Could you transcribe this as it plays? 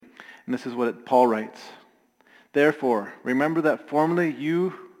And this is what Paul writes. Therefore, remember that formerly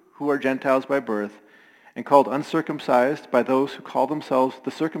you who are Gentiles by birth and called uncircumcised by those who call themselves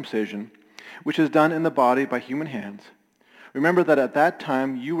the circumcision, which is done in the body by human hands, remember that at that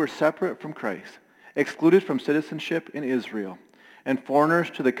time you were separate from Christ, excluded from citizenship in Israel, and foreigners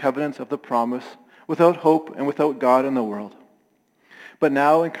to the covenants of the promise, without hope and without God in the world. But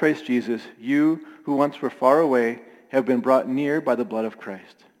now in Christ Jesus, you who once were far away have been brought near by the blood of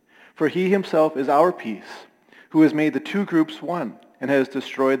Christ. For he himself is our peace, who has made the two groups one, and has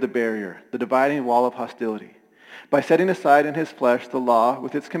destroyed the barrier, the dividing wall of hostility, by setting aside in his flesh the law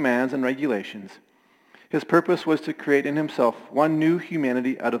with its commands and regulations. His purpose was to create in himself one new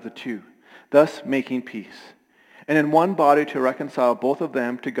humanity out of the two, thus making peace, and in one body to reconcile both of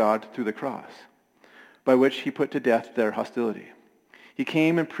them to God through the cross, by which he put to death their hostility. He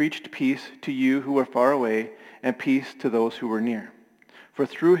came and preached peace to you who were far away, and peace to those who were near. For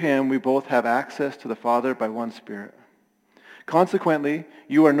through him we both have access to the Father by one Spirit. Consequently,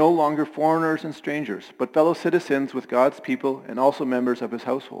 you are no longer foreigners and strangers, but fellow citizens with God's people and also members of his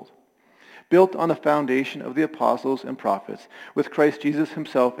household, built on the foundation of the apostles and prophets, with Christ Jesus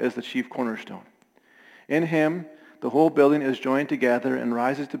himself as the chief cornerstone. In him, the whole building is joined together and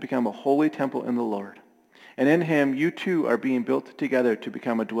rises to become a holy temple in the Lord. And in him, you too are being built together to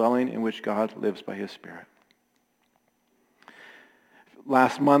become a dwelling in which God lives by his Spirit.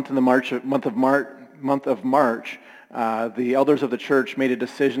 Last month, in the month of March, the elders of the church made a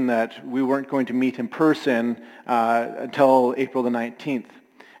decision that we weren't going to meet in person until April the 19th.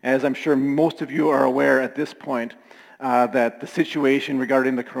 As I'm sure most of you are aware at this point, that the situation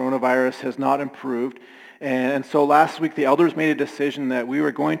regarding the coronavirus has not improved. And so last week, the elders made a decision that we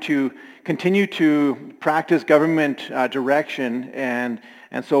were going to continue to practice government direction, and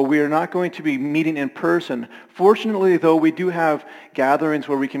so we are not going to be meeting in person. Fortunately, though, we do have gatherings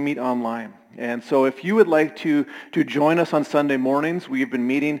where we can meet online. And so if you would like to join us on Sunday mornings, we've been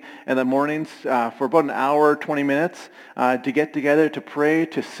meeting in the mornings for about an hour, 20 minutes to get together, to pray,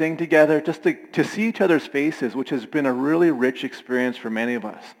 to sing together, just to see each other's faces, which has been a really rich experience for many of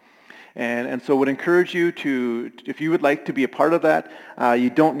us. And so would encourage you to, if you would like to be a part of that, you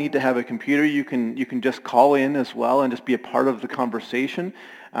don't need to have a computer. You can just call in as well and just be a part of the conversation.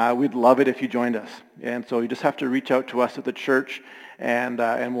 We'd love it if you joined us. And so you just have to reach out to us at the church, and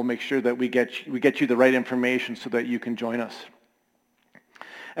we'll make sure that we get you the right information so that you can join us.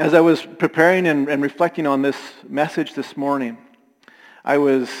 As I was preparing and reflecting on this message this morning, I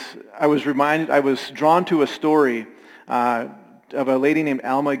was drawn to a story of a lady named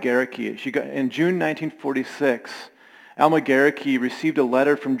Alma Gericke. In June 1946, Alma Gericke received a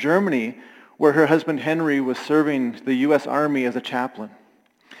letter from Germany where her husband Henry was serving the U.S. Army as a chaplain.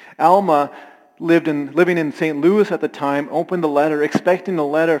 Alma, living in St. Louis at the time, opened the letter expecting a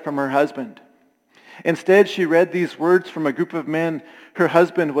letter from her husband. Instead, she read these words from a group of men her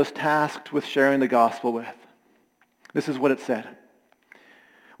husband was tasked with sharing the gospel with. This is what it said.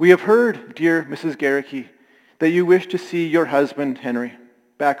 "We have heard, dear Mrs. Gericke, that you wish to see your husband, Henry,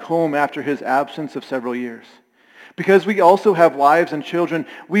 back home after his absence of several years. Because we also have wives and children,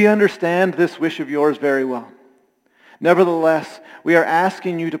 we understand this wish of yours very well. Nevertheless, we are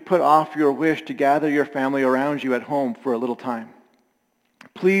asking you to put off your wish to gather your family around you at home for a little time.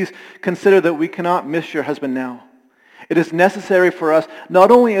 Please consider that we cannot miss your husband now. It is necessary for us,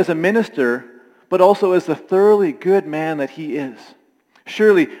 not only as a minister, but also as the thoroughly good man that he is.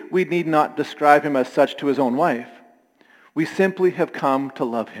 Surely we need not describe him as such to his own wife. We simply have come to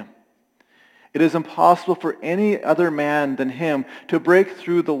love him. It is impossible for any other man than him to break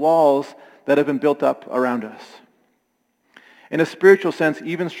through the walls that have been built up around us. In a spiritual sense,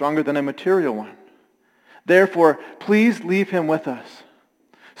 even stronger than a material one. Therefore, please leave him with us.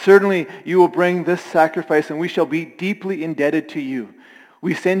 Certainly you will bring this sacrifice, and we shall be deeply indebted to you.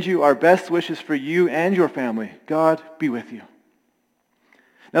 We send you our best wishes for you and your family. God be with you."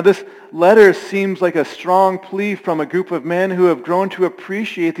 Now this letter seems like a strong plea from a group of men who have grown to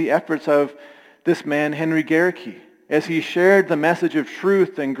appreciate the efforts of this man, Henry Gericke, as he shared the message of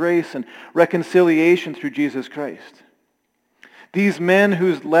truth and grace and reconciliation through Jesus Christ. These men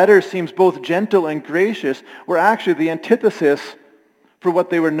whose letter seems both gentle and gracious were actually the antithesis for what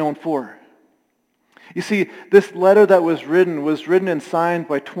they were known for. You see, this letter that was written and signed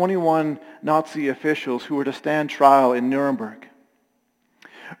by 21 Nazi officials who were to stand trial in Nuremberg.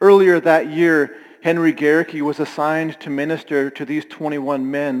 Earlier that year, Henry Gericke was assigned to minister to these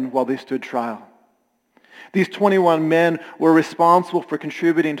 21 men while they stood trial. These 21 men were responsible for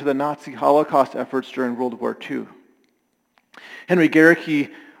contributing to the Nazi Holocaust efforts during World War II. Henry Gericke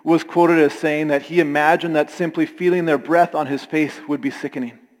was quoted as saying that he imagined that simply feeling their breath on his face would be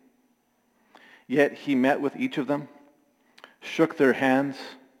sickening. Yet he met with each of them, shook their hands,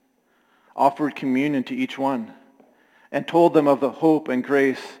 offered communion to each one, and told them of the hope and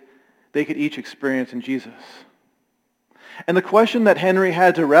grace they could each experience in Jesus. And the question that Henry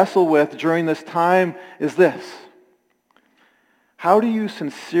had to wrestle with during this time is this: how do you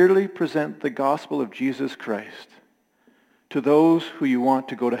sincerely present the gospel of Jesus Christ to those who you want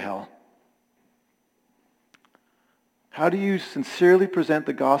to go to hell? How do you sincerely present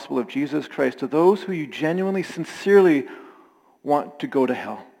the gospel of Jesus Christ to those who you genuinely, sincerely want to go to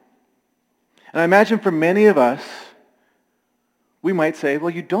hell? And I imagine for many of us, we might say, well,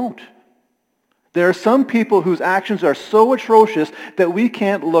 you don't. There are some people whose actions are so atrocious that we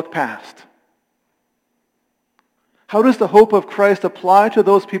can't look past. How does the hope of Christ apply to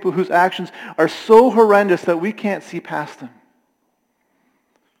those people whose actions are so horrendous that we can't see past them?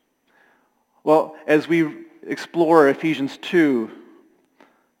 Well, as we explore Ephesians 2,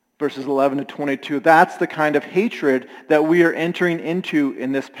 verses 11 to 22, that's the kind of hatred that we are entering into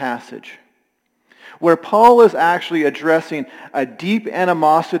in this passage, where Paul is actually addressing a deep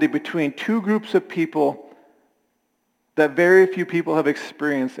animosity between two groups of people that very few people have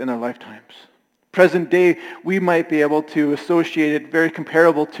experienced in their lifetimes. Present day, we might be able to associate it very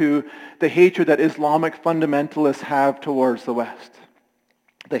comparable to the hatred that Islamic fundamentalists have towards the West.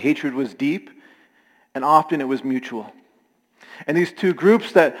 The hatred was deep, and often it was mutual. And these two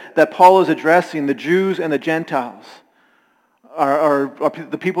groups that Paul is addressing, the Jews and the Gentiles, are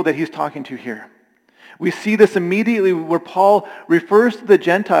the people that he's talking to here. We see this immediately where Paul refers to the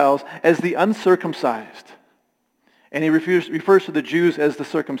Gentiles as the uncircumcised, and he refers to the Jews as the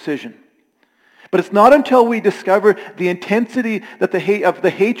circumcision. But it's not until we discover the intensity of the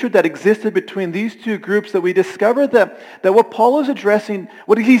hatred that existed between these two groups that we discover that what Paul is addressing,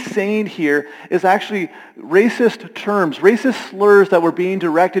 what he's saying here, is actually racist terms, racist slurs that were being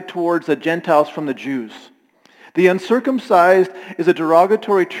directed towards the Gentiles from the Jews. The uncircumcised is a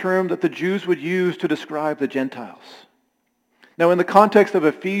derogatory term that the Jews would use to describe the Gentiles. Now, in the context of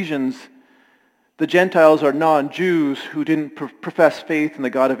Ephesians, the Gentiles are non-Jews who didn't profess faith in the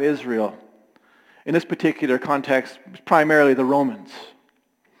God of Israel. In this particular context, primarily the Romans.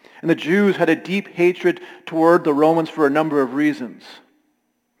 And the Jews had a deep hatred toward the Romans for a number of reasons.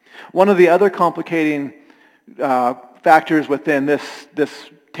 One of the other complicating factors within this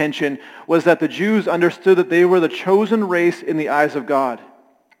tension was that the Jews understood that they were the chosen race in the eyes of God.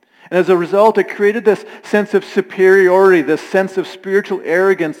 And as a result, it created this sense of superiority, this sense of spiritual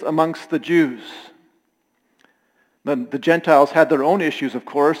arrogance amongst the Jews. The Gentiles had their own issues, of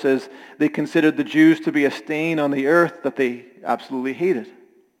course, as they considered the Jews to be a stain on the earth that they absolutely hated.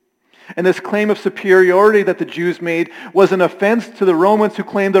 And this claim of superiority that the Jews made was an offense to the Romans who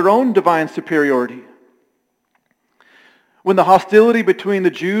claimed their own divine superiority. When the hostility between the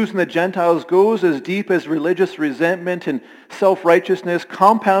Jews and the Gentiles goes as deep as religious resentment and self-righteousness,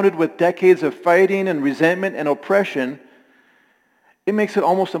 compounded with decades of fighting and resentment and oppression, it makes it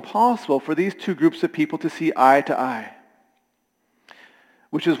almost impossible for these two groups of people to see eye to eye,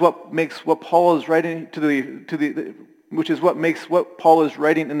 which is what makes what Paul is writing what Paul is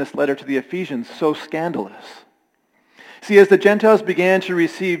writing in this letter to the Ephesians so scandalous. See, as the Gentiles began to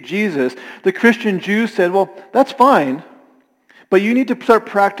receive Jesus, the Christian Jews said, well, that's fine, but you need to start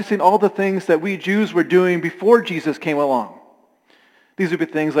practicing all the things that we Jews were doing before Jesus came along. These would be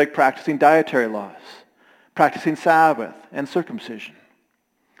things like practicing dietary laws, practicing Sabbath, and circumcision.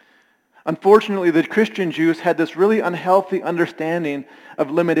 Unfortunately, the Christian Jews had this really unhealthy understanding of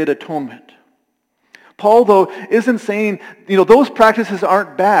limited atonement. Paul, though, isn't saying, those practices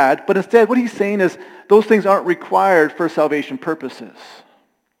aren't bad, but instead what he's saying is those things aren't required for salvation purposes.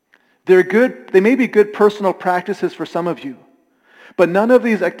 They're good, they may be good personal practices for some of you, but none of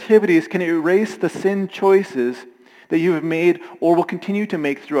these activities can erase the sin choices that you have made or will continue to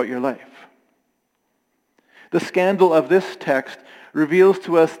make throughout your life. The scandal of this text reveals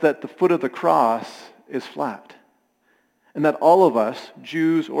to us that the foot of the cross is flat, and that all of us,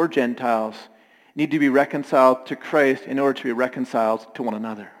 Jews or Gentiles, need to be reconciled to Christ in order to be reconciled to one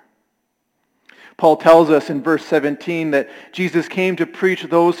another. Paul tells us in verse 17 that Jesus came to preach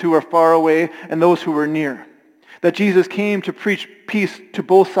those who are far away and those who are near. That Jesus came to preach peace to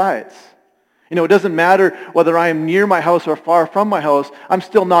both sides. It doesn't matter whether I am near my house or far from my house, I'm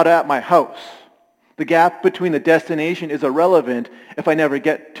still not at my house. The gap between the destination is irrelevant if I never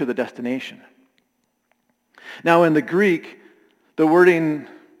get to the destination. Now in the Greek, the wording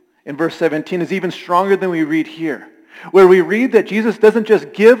in verse 17 is even stronger than we read here, where we read that Jesus doesn't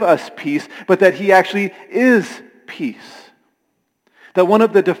just give us peace, but that he actually is peace. That one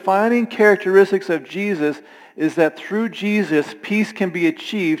of the defining characteristics of Jesus is that through Jesus, peace can be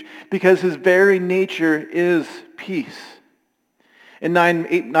achieved because his very nature is peace. In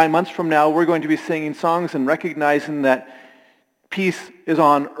 9 months from now, we're going to be singing songs and recognizing that peace is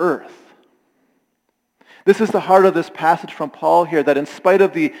on earth. This is the heart of this passage from Paul here, that in spite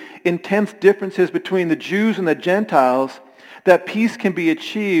of the intense differences between the Jews and the Gentiles, that peace can be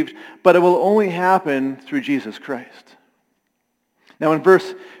achieved, but it will only happen through Jesus Christ. Now in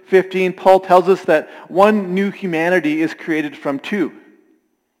verse 15, Paul tells us that one new humanity is created from two.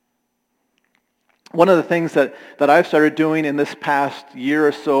 One of the things that I've started doing in this past year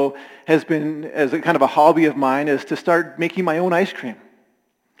or so has been, as a kind of a hobby of mine, is to start making my own ice cream.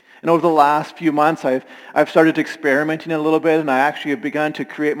 And over the last few months, I've started experimenting a little bit, and I actually have begun to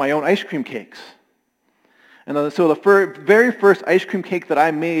create my own ice cream cakes. And so the very first ice cream cake that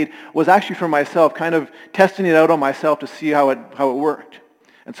I made was actually for myself, kind of testing it out on myself to see how it worked.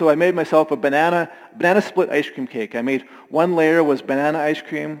 And so I made myself a banana split ice cream cake. I made one layer was banana ice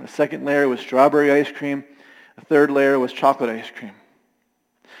cream, a second layer was strawberry ice cream, a third layer was chocolate ice cream.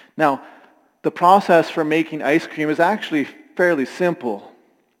 Now, the process for making ice cream is actually fairly simple.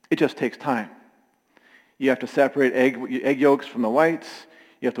 It just takes time. You have to separate egg yolks from the whites.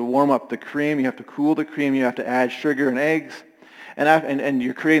 You have to warm up the cream. You have to cool the cream. You have to add sugar and eggs. And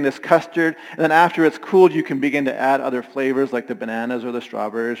you're creating this custard. And then after it's cooled, you can begin to add other flavors like the bananas or the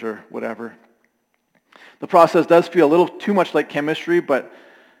strawberries or whatever. The process does feel a little too much like chemistry, but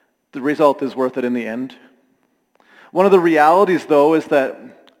the result is worth it in the end. One of the realities, though, is that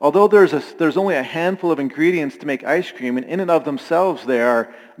although there's only a handful of ingredients to make ice cream, and in and of themselves they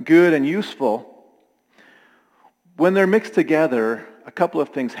are good and useful, when they're mixed together, a couple of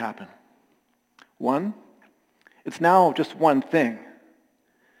things happen. One, it's now just one thing.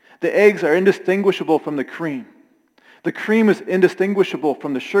 The eggs are indistinguishable from the cream. The cream is indistinguishable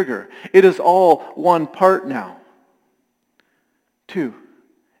from the sugar. It is all one part now. Two,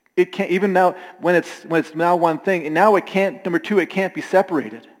 it can't, even now when it's now one thing, and now it can't, number two, it can't be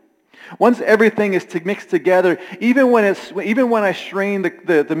separated. Once everything is mixed together, even when I strain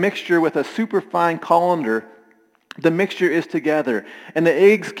the mixture with a superfine colander, the mixture is together, and the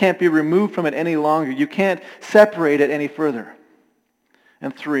eggs can't be removed from it any longer. You can't separate it any further.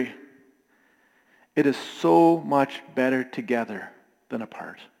 And three, it is so much better together than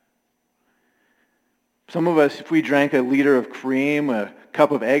apart. Some of us, if we drank a liter of cream, a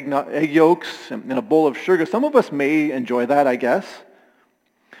cup of egg yolks, and a bowl of sugar, some of us may enjoy that, I guess.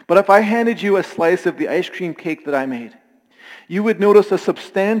 But if I handed you a slice of the ice cream cake that I made, you would notice a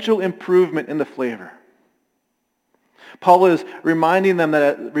substantial improvement in the flavor. Paul is reminding them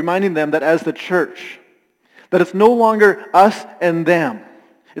that as the church, that it's no longer us and them.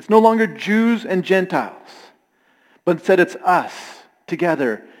 It's no longer Jews and Gentiles, but instead it's us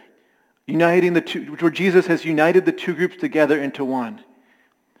together, uniting the two, where Jesus has united the two groups together into one.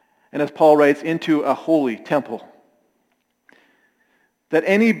 And as Paul writes, into a holy temple. That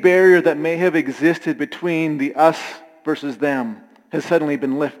any barrier that may have existed between the us versus them has suddenly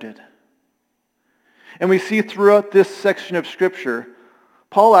been lifted. And we see throughout this section of Scripture,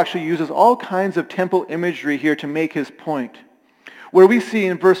 Paul actually uses all kinds of temple imagery here to make his point. Where we see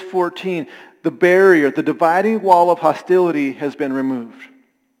in verse 14, the barrier, the dividing wall of hostility has been removed.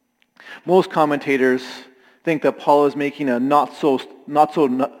 Most commentators think that Paul is making a not so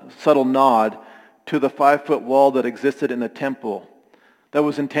subtle nod to the 5-foot wall that existed in the temple that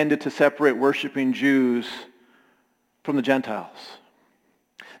was intended to separate worshiping Jews from the Gentiles.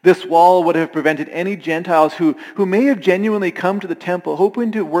 This wall would have prevented any Gentiles who may have genuinely come to the temple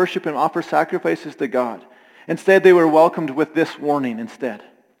hoping to worship and offer sacrifices to God. Instead, they were welcomed with this warning instead.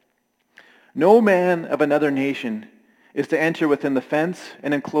 No man of another nation is to enter within the fence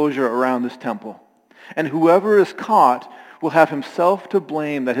and enclosure around this temple. And whoever is caught will have himself to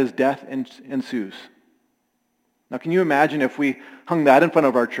blame that his death ensues. Now, can you imagine if we hung that in front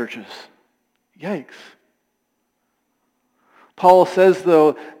of our churches? Yikes. Paul says,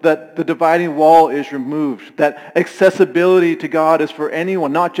 though, that the dividing wall is removed, that accessibility to God is for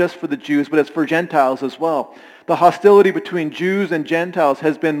anyone, not just for the Jews, but it's for Gentiles as well. The hostility between Jews and Gentiles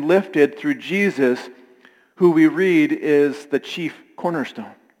has been lifted through Jesus, who we read is the chief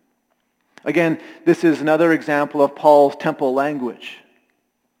cornerstone. Again, this is another example of Paul's temple language.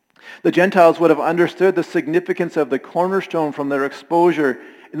 The Gentiles would have understood the significance of the cornerstone from their exposure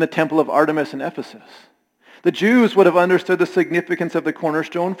in the temple of Artemis in Ephesus. The Jews would have understood the significance of the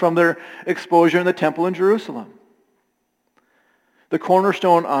cornerstone from their exposure in the temple in Jerusalem. The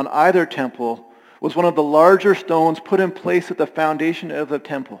cornerstone on either temple was one of the larger stones put in place at the foundation of the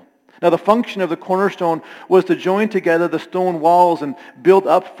temple. Now, the function of the cornerstone was to join together the stone walls and build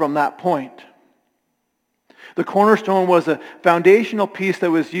up from that point. The cornerstone was a foundational piece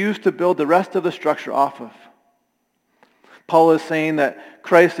that was used to build the rest of the structure off of. Paul is saying that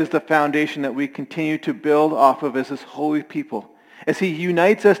Christ is the foundation that we continue to build off of as his holy people, as he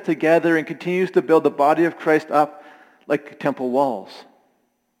unites us together and continues to build the body of Christ up like temple walls.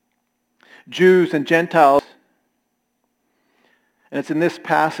 Jews and Gentiles, and it's in this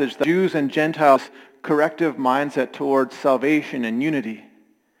passage that Jews and Gentiles' corrective mindset towards salvation and unity,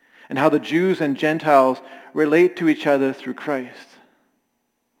 and how the Jews and Gentiles relate to each other through Christ.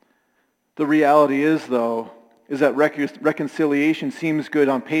 The reality is, though, is that reconciliation seems good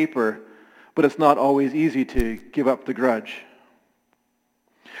on paper, but it's not always easy to give up the grudge.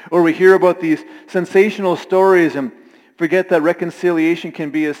 Or we hear about these sensational stories and forget that reconciliation can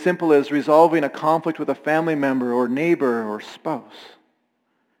be as simple as resolving a conflict with a family member or neighbor or spouse.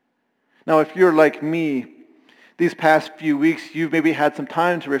 Now, if you're like me, these past few weeks, you've maybe had some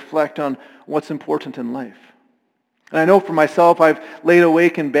time to reflect on what's important in life. And I know for myself, I've laid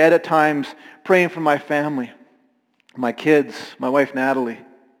awake in bed at times praying for my family, my kids, my wife Natalie.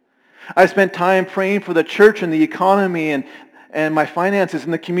 I spent time praying for the church and the economy and my finances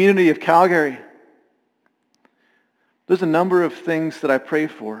in the community of Calgary. There's a number of things that I pray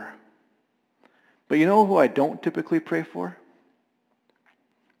for. But you know who I don't typically pray for?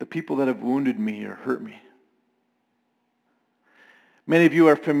 The people that have wounded me or hurt me. Many of you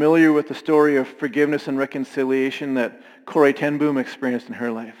are familiar with the story of forgiveness and reconciliation that Corrie ten Boom experienced in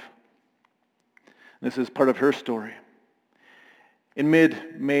her life. This is part of her story. In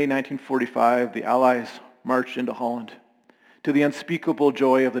mid-May 1945, the Allies marched into Holland to the unspeakable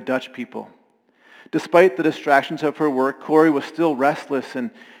joy of the Dutch people. Despite the distractions of her work, Corrie was still restless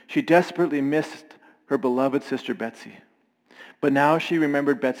and she desperately missed her beloved sister Betsy. But now she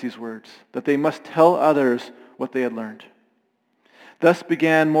remembered Betsy's words, that they must tell others what they had learned. Thus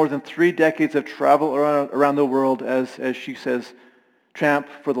began more than 3 decades of travel around the world as she says, tramp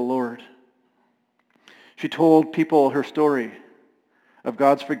for the Lord. She told people her story of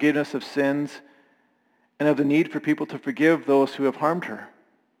God's forgiveness of sins and of the need for people to forgive those who have harmed her.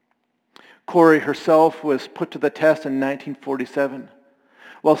 Corrie herself was put to the test in 1947.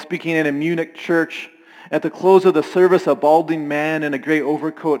 While speaking in a Munich church, at the close of the service, a balding man in a gray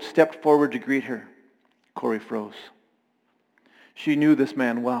overcoat stepped forward to greet her. Corrie froze. She knew this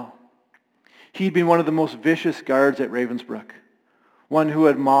man well. He'd been one of the most vicious guards at Ravensbrück, one who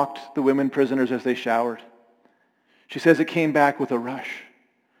had mocked the women prisoners as they showered. She says it came back with a rush.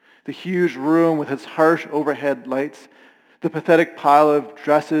 The huge room with its harsh overhead lights, the pathetic pile of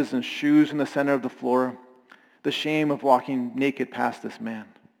dresses and shoes in the center of the floor, the shame of walking naked past this man.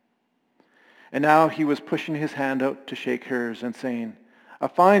 And now he was pushing his hand out to shake hers and saying, "A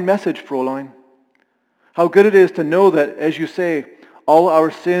fine message, Fräulein. How good it is to know that, as you say, all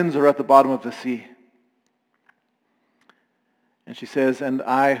our sins are at the bottom of the sea." And she says, and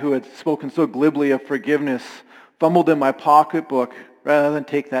I, who had spoken so glibly of forgiveness, fumbled in my pocketbook rather than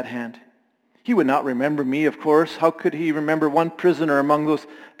take that hand. He would not remember me, of course. How could he remember one prisoner among those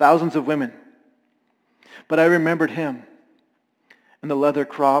thousands of women? But I remembered him and the leather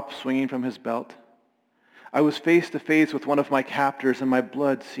crop swinging from his belt. I was face to face with one of my captors and my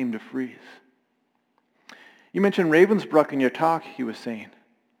blood seemed to freeze. You mentioned Ravensbrück in your talk, he was saying.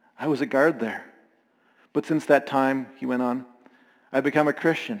 I was a guard there. But since that time, he went on, I've become a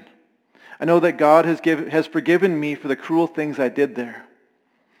Christian. I know that God has forgiven me for the cruel things I did there.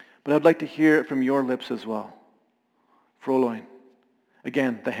 But I'd like to hear it from your lips as well. Fräulein.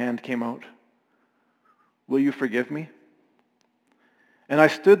 Again, the hand came out. Will you forgive me? And I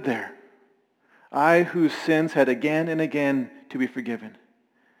stood there, I whose sins had again and again to be forgiven,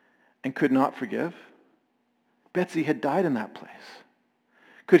 and could not forgive. Betsy had died in that place.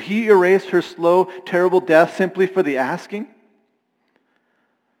 Could he erase her slow, terrible death simply for the asking?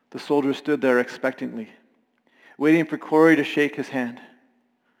 The soldier stood there expectantly, waiting for Corrie to shake his hand.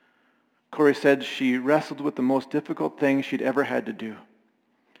 Corrie said she wrestled with the most difficult thing she'd ever had to do.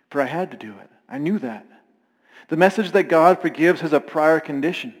 For I had to do it. I knew that. The message that God forgives has a prior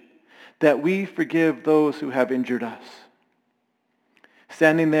condition, that we forgive those who have injured us.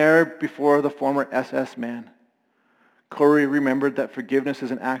 Standing there before the former SS man, Corrie remembered that forgiveness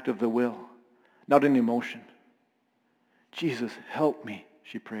is an act of the will, not an emotion. Jesus, help me,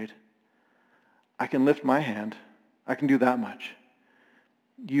 she prayed. I can lift my hand. I can do that much.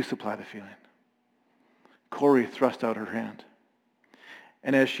 You supply the feeling. Corrie thrust out her hand.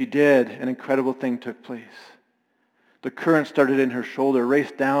 And as she did, an incredible thing took place. The current started in her shoulder,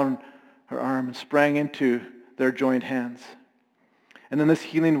 raced down her arm, and sprang into their joined hands. And then this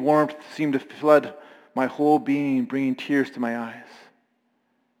healing warmth seemed to flood my whole being, bringing tears to my eyes.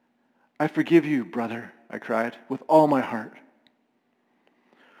 I forgive you, brother, I cried, with all my heart.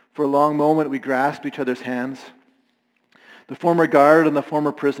 For a long moment, we grasped each other's hands, the former guard and the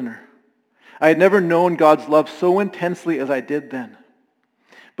former prisoner. I had never known God's love so intensely as I did then.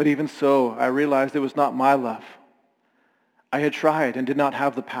 But even so, I realized it was not my love. I had tried and did not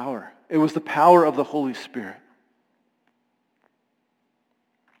have the power. It was the power of the Holy Spirit.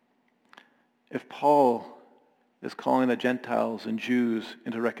 If Paul is calling the Gentiles and Jews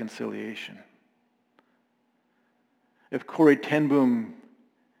into reconciliation, if Corrie ten Boom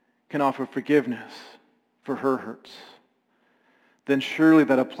can offer forgiveness for her hurts, then surely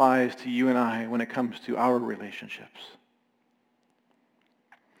that applies to you and I when it comes to our relationships.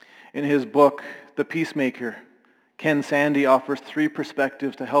 In his book, The Peacemaker, Ken Sande offers 3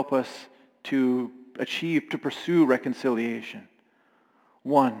 perspectives to help us to pursue reconciliation.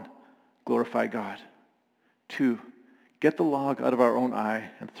 1, glorify God. 2, get the log out of our own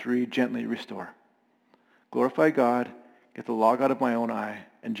eye. And 3, gently restore. Glorify God, get the log out of my own eye,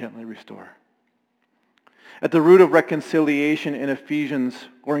 and gently restore. At the root of reconciliation in Ephesians,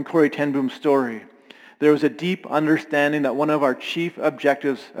 or in Corrie ten Boom's story, there was a deep understanding that one of our chief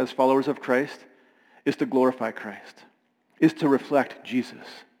objectives as followers of Christ is to glorify Christ, is to reflect Jesus.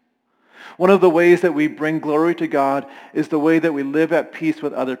 One of the ways that we bring glory to God is the way that we live at peace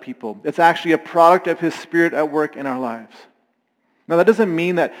with other people. It's actually a product of His Spirit at work in our lives. Now, that doesn't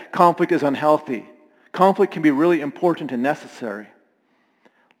mean that conflict is unhealthy. Conflict can be really important and necessary.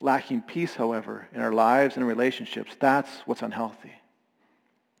 Lacking peace, however, in our lives and relationships, that's what's unhealthy.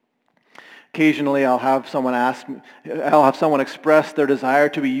 Occasionally, I'll have someone express their desire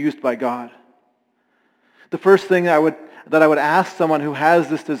to be used by God. The first thing that I would ask someone who has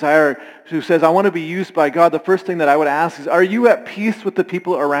this desire, who says, I want to be used by God, the first thing that I would ask is, are you at peace with the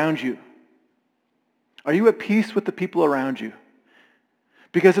people around you? Are you at peace with the people around you?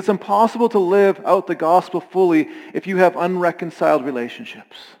 Because it's impossible to live out the gospel fully if you have unreconciled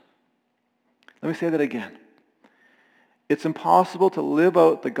relationships. Let me say that again. It's impossible to live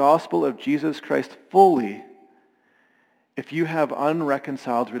out the gospel of Jesus Christ fully if you have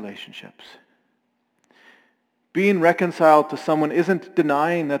unreconciled relationships. Being reconciled to someone isn't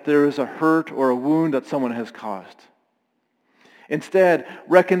denying that there is a hurt or a wound that someone has caused. Instead,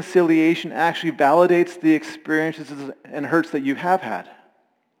 reconciliation actually validates the experiences and hurts that you have had.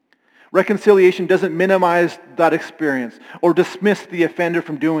 Reconciliation doesn't minimize that experience or dismiss the offender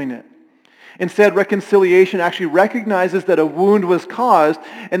from doing it. Instead, reconciliation actually recognizes that a wound was caused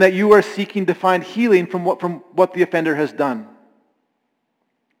and that you are seeking to find healing from what the offender has done.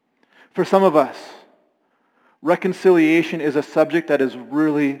 For some of us, reconciliation is a subject that is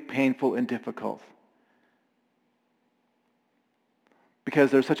really painful and difficult because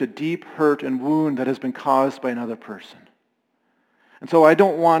there's such a deep hurt and wound that has been caused by another person. And so I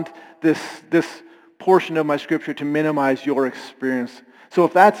don't want this portion of my scripture to minimize your experience. So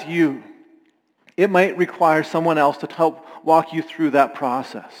if that's you, it might require someone else to help walk you through that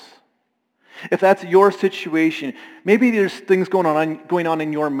process. If that's your situation, maybe there's things going on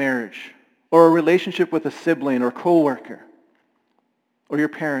in your marriage, or a relationship with a sibling or coworker, or your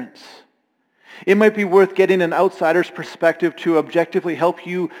parents. It might be worth getting an outsider's perspective to objectively help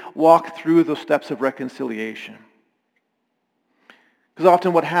you walk through those steps of reconciliation. Because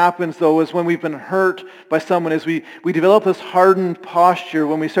often what happens, though, is when we've been hurt by someone is we develop this hardened posture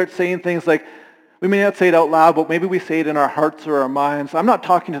when we start saying things like, we may not say it out loud, but maybe we say it in our hearts or our minds. I'm not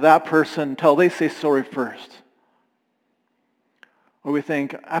talking to that person until they say sorry first. Or we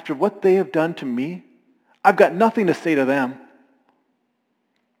think, after what they have done to me, I've got nothing to say to them.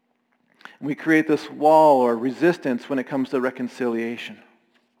 And we create this wall or resistance when it comes to reconciliation.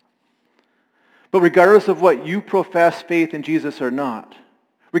 But regardless of what you profess faith in Jesus or not,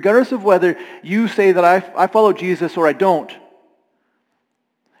 regardless of whether you say that I follow Jesus or I don't,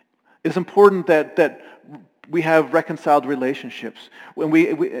 it's important that we have reconciled relationships.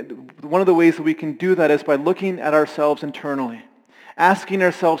 One of the ways that we can do that is by looking at ourselves internally, asking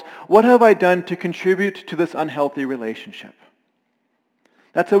ourselves, what have I done to contribute to this unhealthy relationship?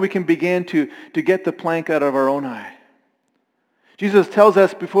 That's how we can begin to get the plank out of our own eye. Jesus tells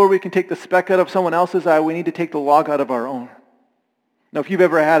us before we can take the speck out of someone else's eye, we need to take the log out of our own. Now, if you've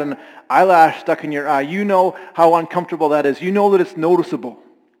ever had an eyelash stuck in your eye, you know how uncomfortable that is. You know that it's noticeable.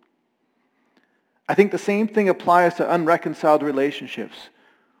 I think the same thing applies to unreconciled relationships,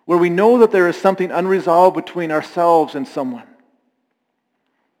 where we know that there is something unresolved between ourselves and someone.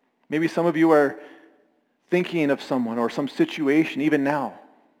 Maybe some of you are thinking of someone or some situation even now.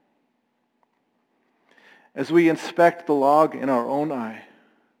 As we inspect the log in our own eye,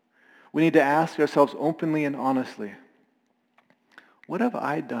 we need to ask ourselves openly and honestly, what have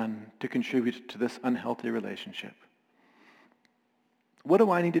I done to contribute to this unhealthy relationship? What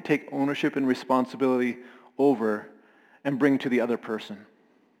do I need to take ownership and responsibility over and bring to the other person?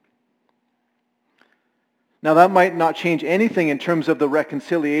 Now, that might not change anything in terms of the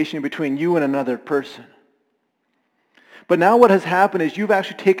reconciliation between you and another person. But now what has happened is you've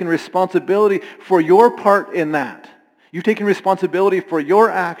actually taken responsibility for your part in that. You've taken responsibility for your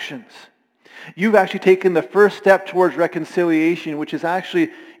actions. You've actually taken the first step towards reconciliation, which is actually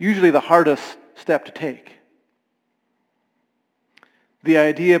usually the hardest step to take. The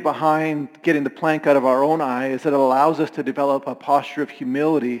idea behind getting the plank out of our own eye is that it allows us to develop a posture of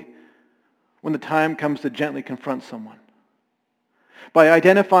humility when the time comes to gently confront someone. By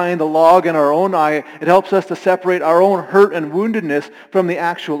identifying the log in our own eye, it helps us to separate our own hurt and woundedness from the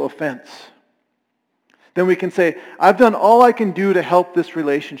actual offense. Then we can say, I've done all I can do to help this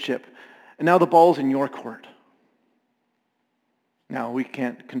relationship, and now the ball's in your court. Now, we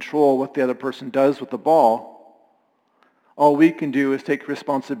can't control what the other person does with the ball. All we can do is take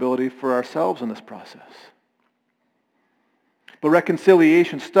responsibility for ourselves in this process. But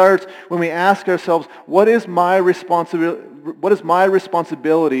reconciliation starts when we ask ourselves, what is my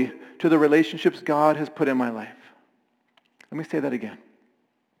responsibility to the relationships God has put in my life? Let me say that again.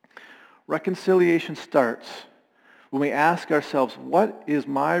 Reconciliation starts when we ask ourselves, what is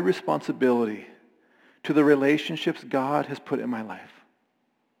my responsibility to the relationships God has put in my life?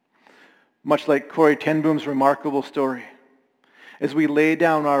 Much like Corrie ten Boom's remarkable story, as we lay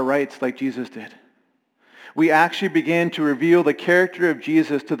down our rights like Jesus did, we actually begin to reveal the character of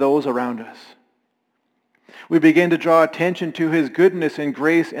Jesus to those around us. We begin to draw attention to his goodness and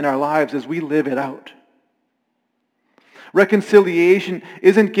grace in our lives as we live it out. Reconciliation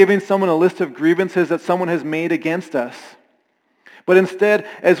isn't giving someone a list of grievances that someone has made against us. But instead,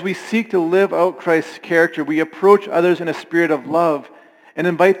 as we seek to live out Christ's character, we approach others in a spirit of love and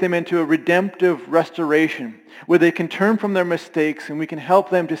invite them into a redemptive restoration where they can turn from their mistakes and we can help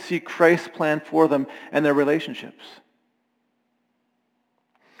them to see Christ's plan for them and their relationships.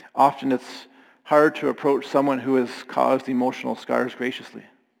 Often it's hard to approach someone who has caused emotional scars graciously.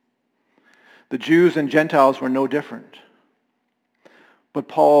 The Jews and Gentiles were no different. But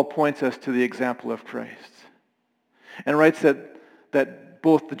Paul points us to the example of Christ and writes that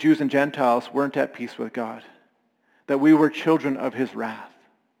both the Jews and Gentiles weren't at peace with God, that we were children of his wrath.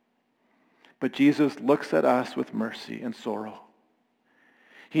 But Jesus looks at us with mercy and sorrow.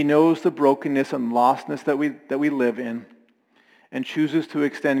 He knows the brokenness and lostness that we live in and chooses to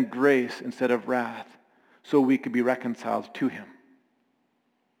extend grace instead of wrath so we could be reconciled to him.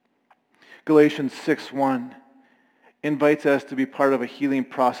 Galatians 6:1 invites us to be part of a healing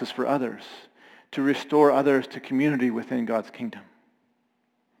process for others, to restore others to community within God's kingdom.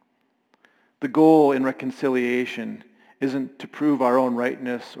 The goal in reconciliation isn't to prove our own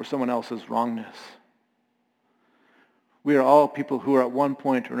rightness or someone else's wrongness. We are all people who are at one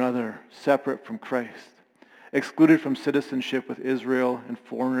point or another separate from Christ, excluded from citizenship with Israel and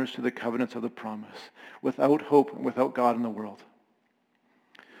foreigners to the covenants of the promise, without hope and without God in the world.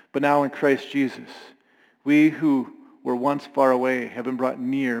 But now in Christ Jesus, we who were once far away have been brought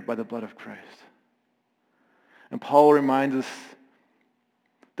near by the blood of Christ. And Paul reminds us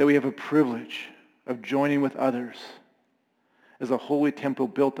that we have a privilege of joining with others as a holy temple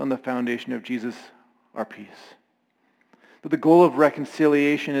built on the foundation of Jesus, our peace. But the goal of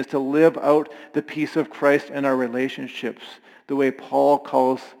reconciliation is to live out the peace of Christ in our relationships the way Paul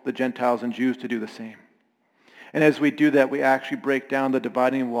calls the Gentiles and Jews to do the same. And as we do that, we actually break down the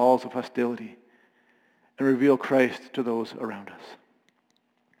dividing walls of hostility and reveal Christ to those around us.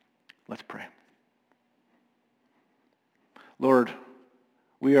 Let's pray. Lord,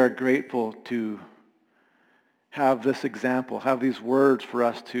 we are grateful to have this example, have these words for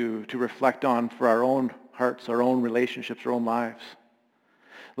us to reflect on for our own hearts, our own relationships, our own lives.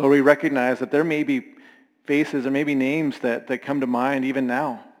 Lord, we recognize that there may be faces or maybe names that come to mind even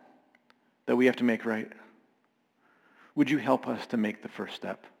now that we have to make right. Would you help us to make the first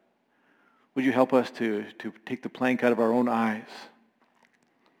step? Would you help us to take the plank out of our own eyes?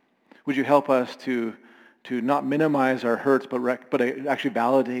 Would you help us to not minimize our hurts, but actually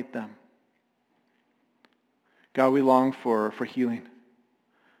validate them? God, we long for healing.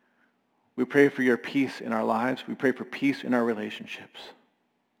 We pray for your peace in our lives. We pray for peace in our relationships.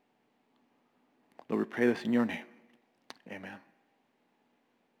 Lord, we pray this in your name. Amen.